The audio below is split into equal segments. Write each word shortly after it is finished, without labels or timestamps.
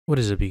What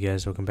is up, you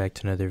guys? Welcome back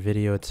to another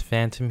video. It's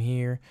Phantom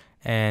here,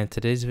 and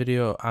today's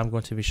video I'm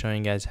going to be showing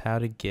you guys how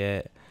to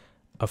get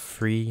a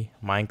free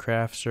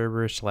Minecraft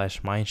server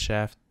slash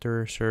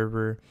Mineshafter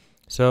server.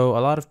 So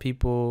a lot of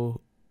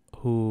people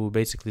who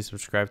basically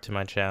subscribe to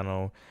my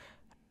channel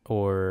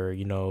or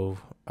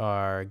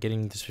are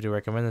getting this video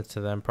recommended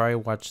to them probably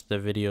watched the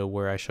video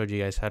where I showed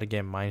you guys how to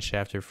get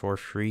Mineshafter for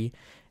free.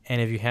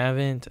 And if you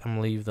haven't, I'm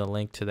gonna leave the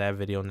link to that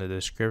video in the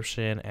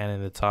description and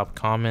in the top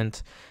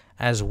comment,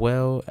 as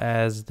well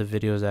as the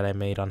videos that I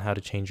made on how to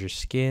change your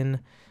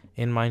skin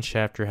in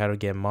Mineshafter, how to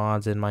get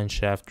mods in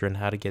Mineshafter, and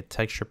how to get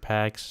texture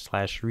packs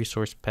slash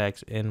resource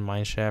packs in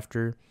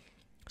Mineshafter.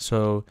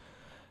 So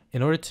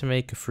in order to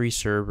make a free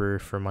server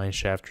for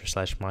Mineshafter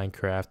slash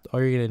Minecraft,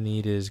 all you're going to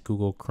need is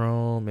Google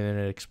Chrome,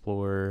 Internet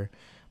Explorer,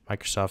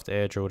 Microsoft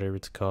Edge, or whatever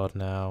it's called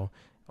now,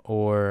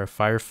 or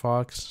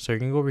Firefox. So you're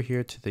going to go over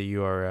here to the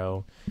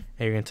URL, and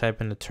you're going to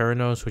type in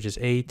Aternos, which is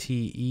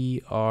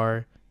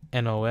ATERNOS,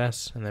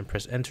 and then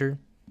press enter.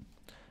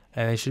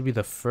 And it should be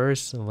the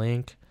first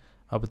link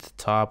up at the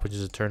top, which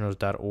is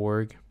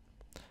aternos.org.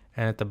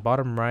 And at the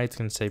bottom right, it's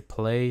going to say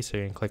play, so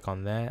you're going to click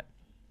on that.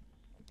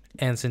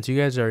 And since you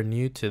guys are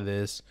new to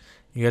this,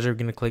 you guys are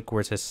going to click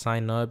where it says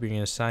sign up. You're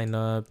going to sign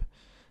up,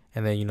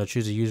 and then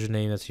choose a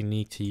username that's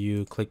unique to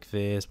you. Click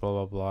this, blah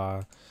blah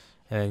blah,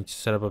 and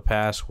set up a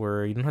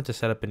password. You don't have to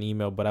set up an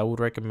email, but I would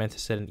recommend to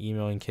set an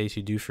email in case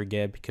you do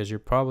forget, because you're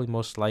probably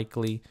most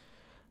likely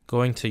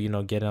going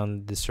to get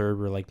on the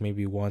server like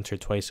maybe once or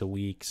twice a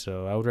week.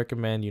 So I would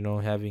recommend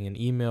having an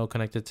email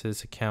connected to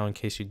this account in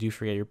case you do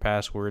forget your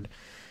password.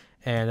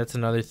 And that's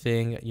another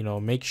thing,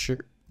 make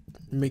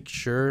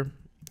sure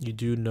you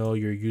do know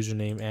your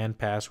username and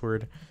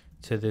password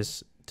to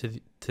this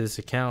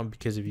account,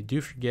 because if you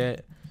do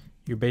forget,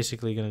 you're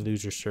basically going to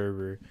lose your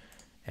server,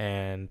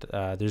 and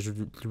there's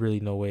really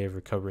no way of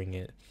recovering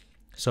it.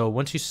 So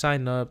once you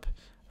sign up,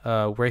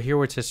 right here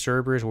where it says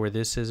servers, where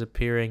this is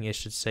appearing, it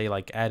should say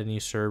like add a new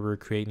server,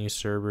 create new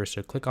server.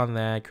 So click on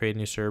that, create a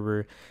new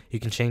server. You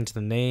can change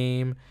the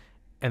name,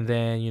 and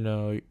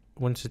then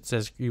once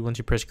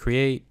you press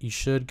create, you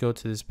should go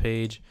to this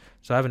page.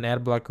 So I have an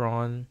ad blocker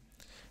on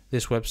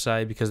this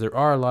website because there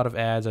are a lot of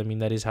ads. I mean,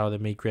 that is how they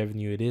make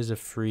revenue. It is a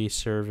free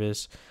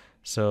service.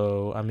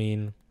 So I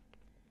mean,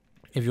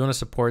 if you want to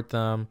support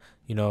them,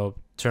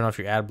 turn off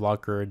your ad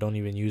blocker, or don't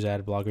even use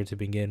ad blocker to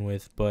begin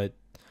with. But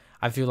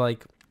I feel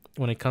like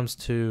when it comes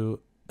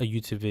to a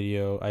YouTube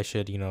video, I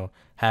should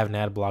have an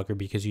ad blocker,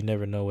 because you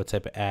never know what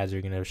type of ads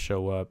are going to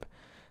show up.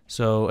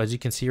 So as you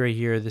can see right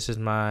here, this is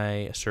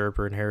my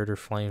server,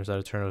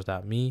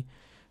 inheritorflames.aternos.me.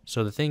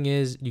 So the thing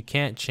is, you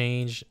can't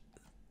change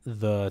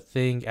the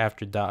thing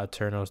after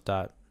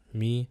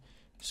 .aternos.me.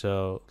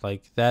 So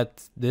like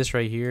this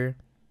right here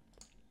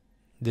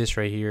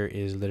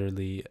is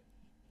literally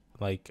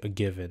like a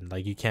given.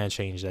 Like you can't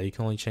change that. You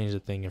can only change the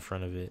thing in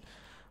front of it.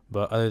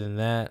 But other than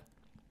that,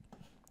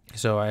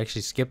 so I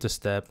actually skipped a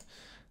step.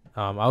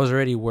 I was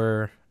already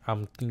where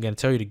I'm gonna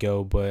tell you to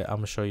go, but I'm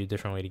gonna show you a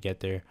different way to get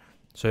there.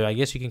 So I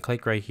guess you can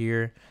click right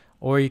here,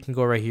 or you can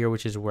go right here,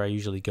 which is where I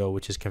usually go,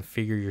 which is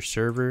configure your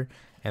server,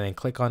 and then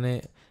click on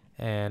it.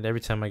 And every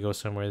time I go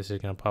somewhere, this is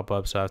gonna pop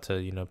up, so I have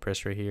to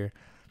press right here.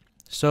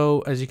 So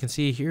as you can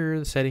see, here are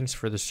the settings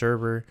for the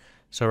server.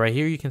 So right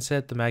here you can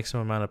set the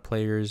maximum amount of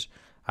players.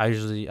 I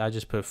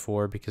just put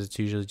 4 because it's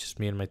usually just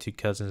me and my 2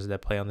 cousins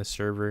that play on this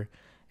server.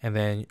 And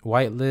then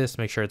whitelist,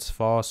 make sure it's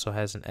false, so it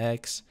has an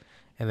X.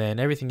 And then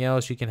everything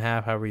else you can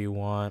have however you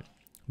want.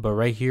 But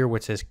right here where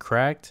it says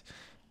cracked,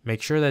 make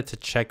sure that's a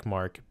check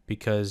mark,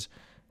 because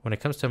when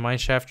it comes to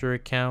Mineshafter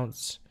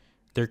accounts,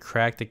 they're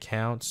cracked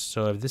accounts.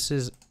 So if this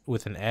is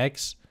with an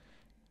X,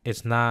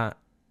 it's not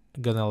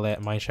gonna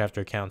let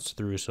Mineshafter accounts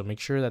through. So make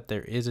sure that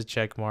there is a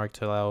check mark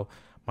to allow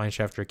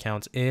Mineshafter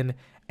accounts in.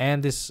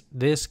 And this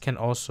can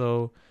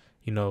also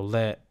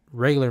let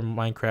regular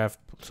Minecraft,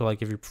 so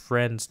like if your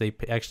friends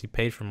actually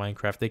paid for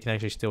Minecraft, they can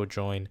actually still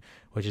join,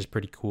 which is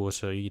pretty cool.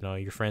 So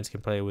your friends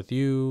can play with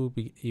you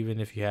even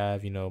if you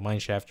have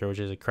Mineshafter, which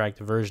is a cracked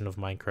version of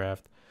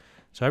Minecraft.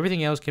 So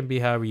everything else can be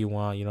however you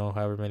want,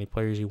 however many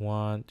players you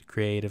want,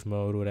 creative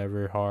mode,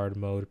 whatever, hard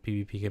mode,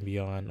 PvP can be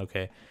on.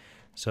 Okay,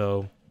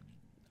 so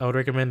I would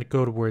recommend to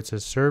go to where it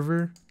says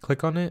server,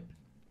 click on it,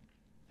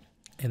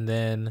 and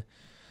then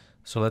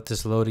so let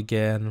this load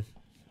again.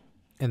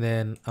 And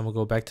then I'm going to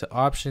go back to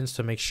options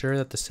to make sure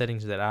that the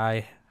settings that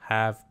I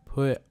have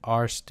put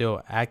are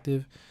still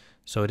active.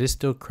 So it is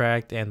still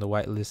cracked and the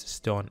whitelist is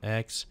still on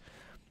X.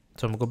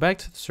 So I'm going to go back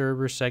to the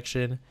server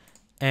section.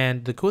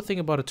 And the cool thing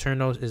about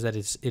Aternos is that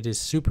it is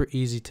super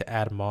easy to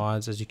add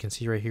mods. As you can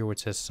see right here where it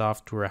says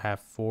software, I have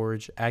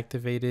Forge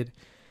activated.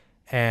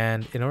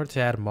 And in order to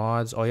add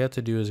mods, all you have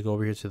to do is go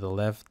over here to the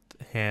left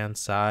hand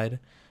side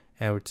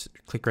and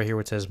click right here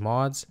where it says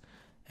mods.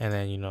 And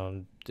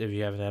then, if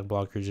you have an ad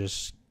blocker,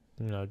 just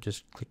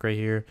click right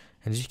here.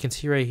 And as you can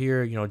see right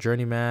here,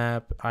 journey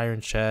map,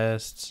 iron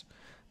chests,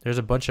 there's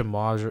a bunch of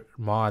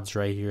mods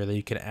right here that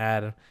you can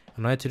add. And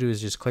all you have to do is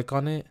just click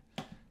on it,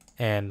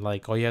 and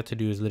like all you have to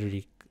do is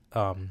literally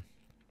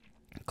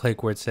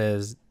click where it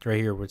says right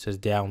here where it says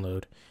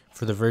download,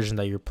 for the version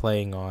that you're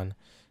playing on.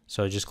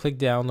 So just click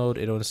download,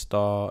 it'll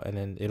install, and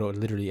then it'll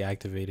literally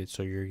activate it,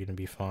 so you're gonna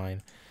be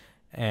fine.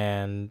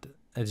 And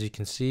as you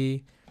can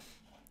see,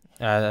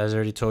 as I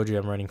already told you,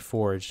 I'm running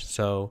Forge.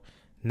 So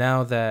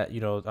now that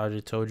I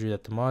already told you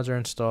that the mods are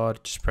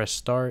installed, just press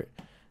start.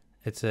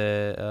 It's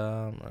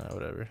a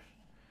whatever.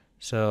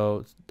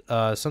 So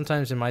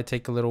sometimes it might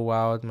take a little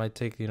while. It might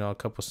take a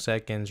couple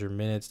seconds or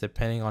minutes,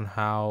 depending on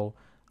how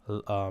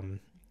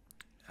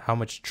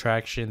much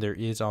traction there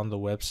is on the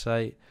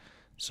website.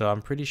 So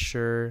I'm pretty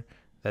sure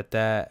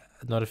that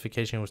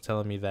notification was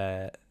telling me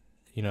that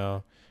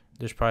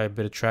there's probably a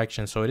bit of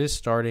traction. So it is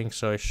starting,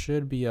 so it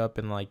should be up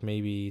in like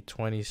maybe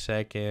 20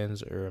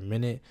 seconds or a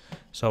minute.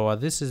 So while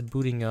this is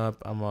booting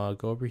up, I'm gonna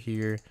go over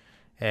here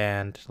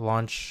and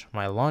launch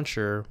my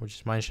launcher, which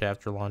is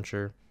Mineshafter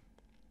launcher,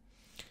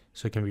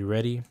 so it can be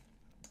ready.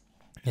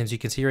 And as you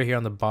can see right here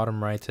on the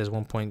bottom right, it says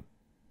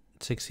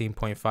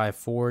 1.16.5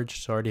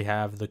 Forge, so I already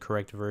have the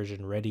correct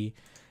version ready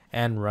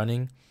and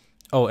running.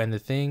 Oh, and the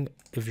thing,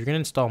 if you're gonna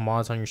install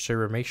mods on your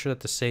server, make sure that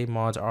the same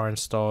mods are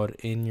installed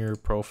in your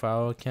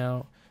profile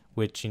account,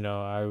 which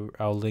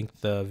I'll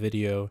link the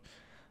video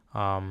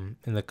in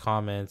the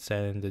comments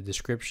and in the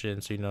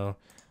description, so you know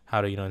how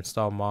to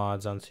install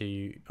mods onto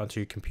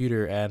your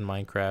computer and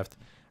Minecraft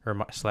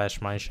or slash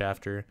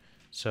Mineshafter.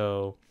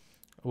 So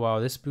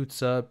while this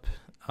boots up,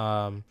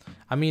 I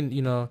mean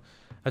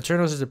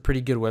Eternals is a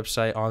pretty good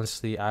website.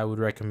 Honestly, I would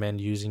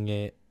recommend using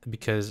it,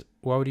 because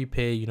why would you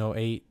pay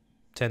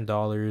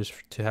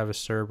 $8-10 to have a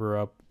server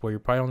up where you're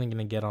probably only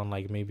gonna get on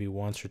like maybe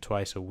once or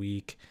twice a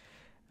week,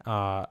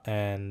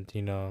 and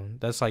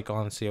that's like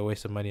honestly a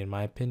waste of money in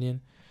my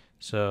opinion.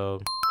 So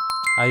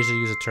I usually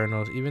use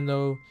Eternals, even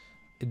though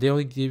they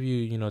only give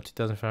you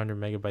 2,500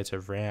 megabytes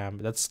of RAM.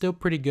 That's still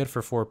pretty good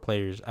for 4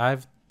 players.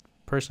 I've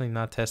personally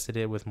not tested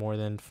it with more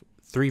than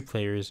 3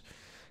 players.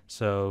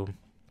 So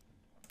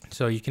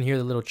you can hear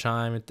the little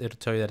chime. It'll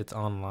tell you that it's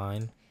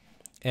online,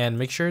 and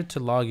make sure to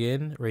log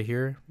in right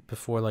here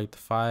before like the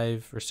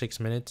 5 or 6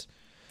 minutes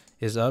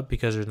is up,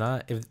 because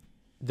if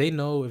they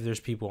know if there's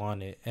people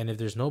on it, and if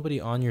there's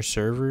nobody on your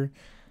server,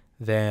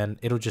 then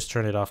it'll just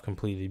turn it off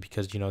completely,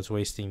 because it's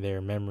wasting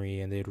their memory,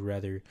 and they'd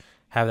rather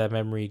have that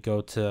memory go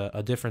to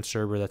a different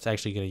server that's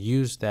actually going to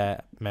use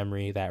that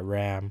memory, that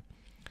RAM.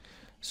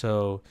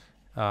 So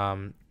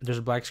there's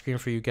a black screen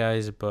for you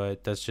guys,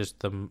 but that's just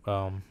the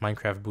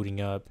Minecraft booting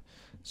up.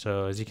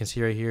 So as you can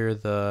see right here,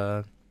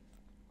 the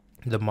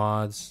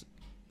mods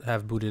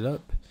have booted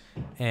up,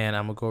 and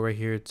I'm gonna go right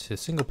here to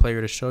single player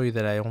to show you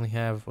that I only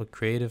have a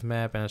creative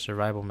map and a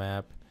survival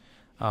map.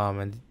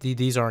 And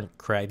these aren't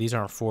cracked, these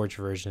aren't Forge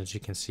versions. You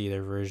can see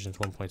their versions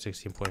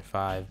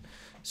 1.16.5.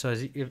 So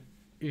if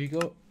you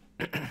go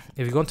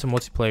if you go into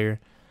multiplayer,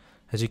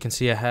 as you can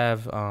see, I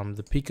have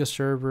the Pika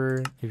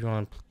server. If you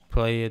want to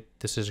play it,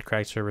 this is a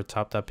cracked server,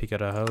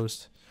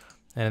 top.pika.host.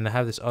 And I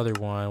have this other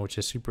one, which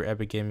is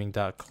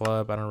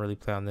superepicgaming.club. I don't really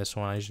play on this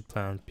one. I usually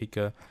play on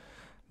Pika.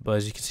 But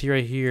as you can see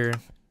right here,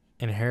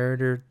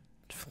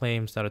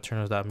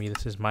 inheritorflames.eternals.me,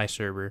 this is my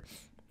server.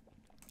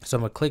 So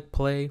I'm going to click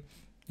play,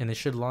 and it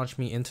should launch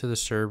me into the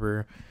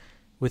server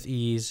with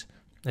ease.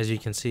 As you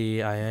can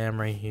see, I am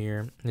right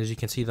here. As you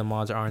can see, the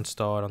mods are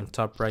installed. On the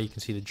top right, you can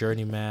see the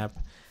journey map.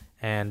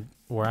 And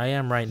where I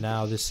am right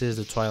now, this is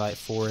the Twilight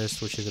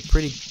Forest, which is a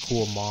pretty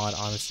cool mod.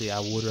 Honestly, I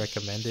would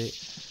recommend it.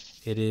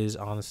 It is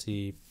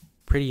honestly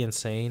pretty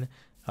insane.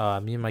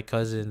 Me and my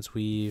cousins,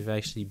 we've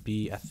actually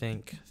beat, I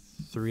think,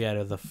 3 out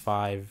of the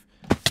 5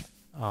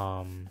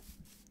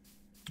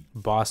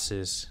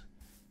 bosses.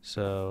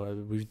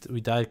 So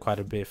we died quite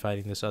a bit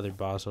fighting this other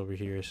boss over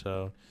here.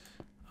 So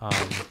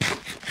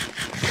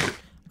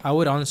I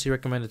would honestly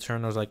recommend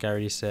Eternals. Like I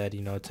already said,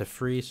 it's a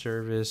free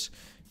service.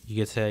 You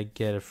get to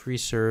get a free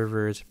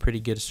server. It's a pretty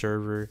good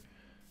server.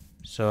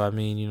 So I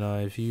mean,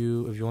 if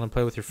you want to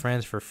play with your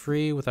friends for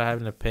free without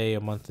having to pay a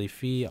monthly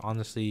fee,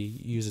 honestly,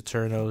 use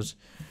Eternals.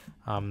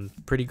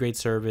 Pretty great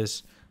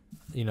service.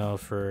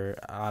 For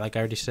like I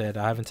already said,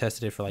 I haven't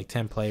tested it for like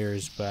 10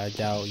 players, but I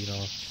doubt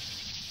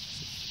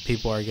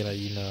people are gonna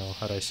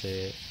how do I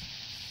say it,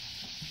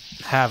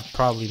 have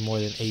probably more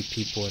than 8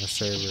 people in a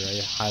server. I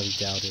highly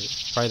doubt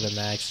it. Probably the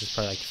max is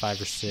probably like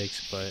 5 or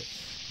 6, but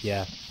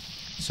yeah.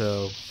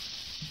 So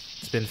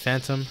it's been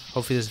Phantom.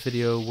 Hopefully this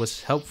video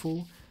was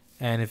helpful,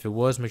 and if it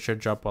was, make sure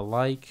to drop a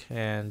like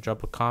and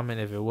drop a comment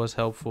if it was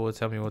helpful.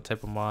 Tell me what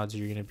type of mods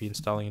you're going to be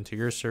installing into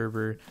your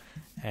server.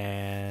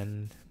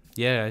 And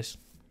yeah, guys,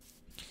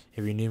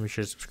 if you're new, make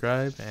sure to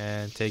subscribe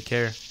and take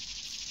care.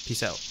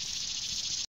 Peace out.